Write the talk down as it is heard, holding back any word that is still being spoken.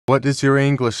What is your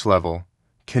English level?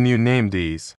 Can you name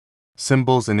these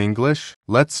symbols in English?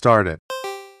 Let's start it.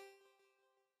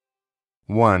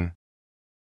 1.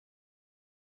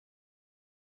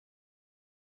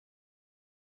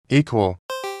 Equal.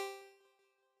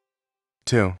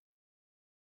 2.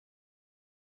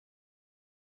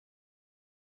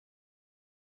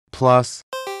 Plus.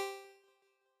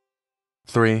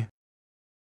 3.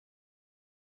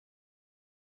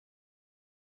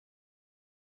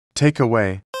 Take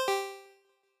away.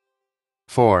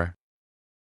 4.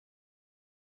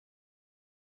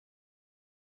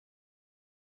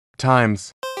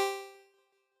 Times.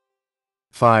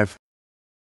 5.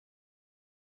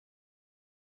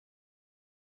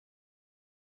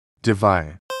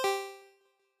 Divide.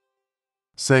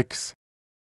 6.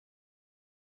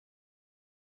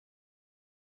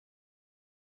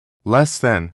 Less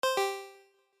than.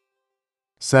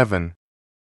 7.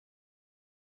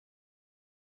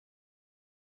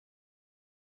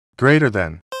 Greater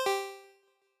than.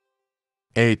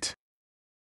 8.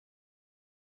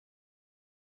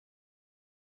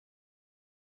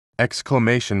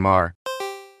 Exclamation mark.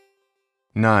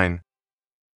 9.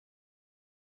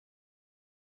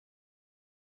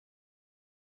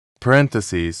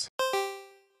 Parentheses.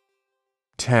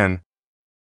 10.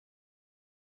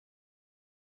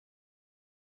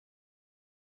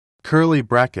 Curly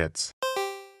brackets.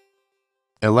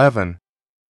 11.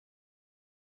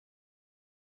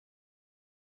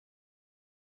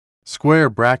 Square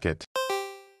bracket.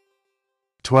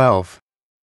 12.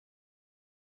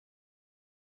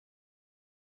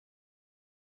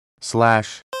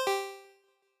 Slash.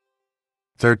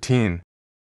 13.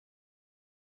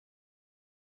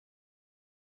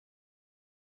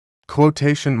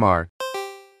 Quotation mark.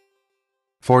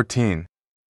 14.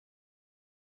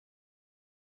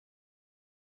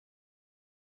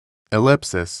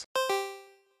 Ellipsis.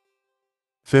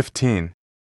 15.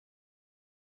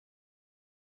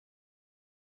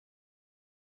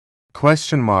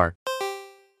 Question mark.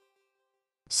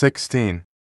 16.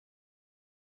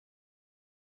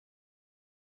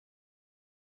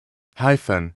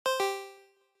 Hyphen.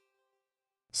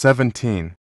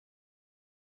 17.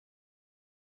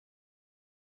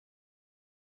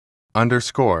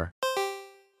 Underscore.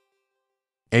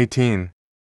 18.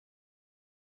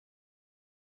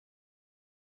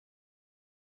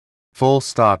 Full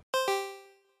stop.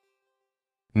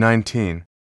 19.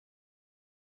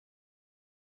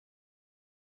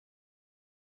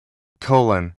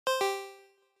 Colon.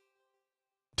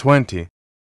 20.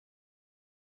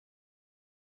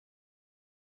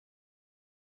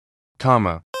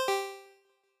 Comma.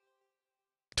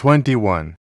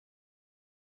 21.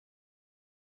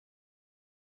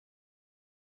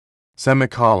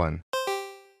 Semicolon.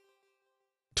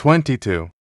 22.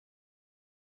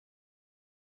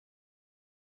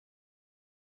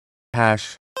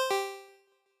 Hash.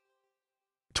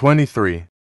 23.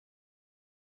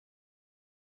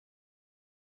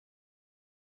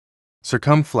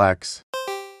 Circumflex.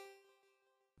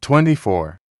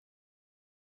 24.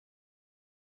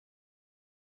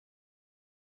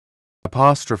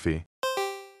 Apostrophe.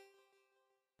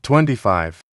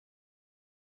 25.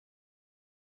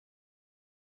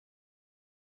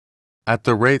 At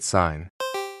the rate sign.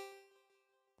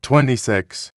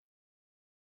 26.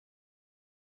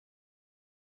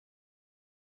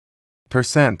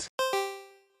 Percent.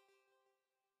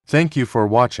 Thank you for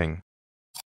watching.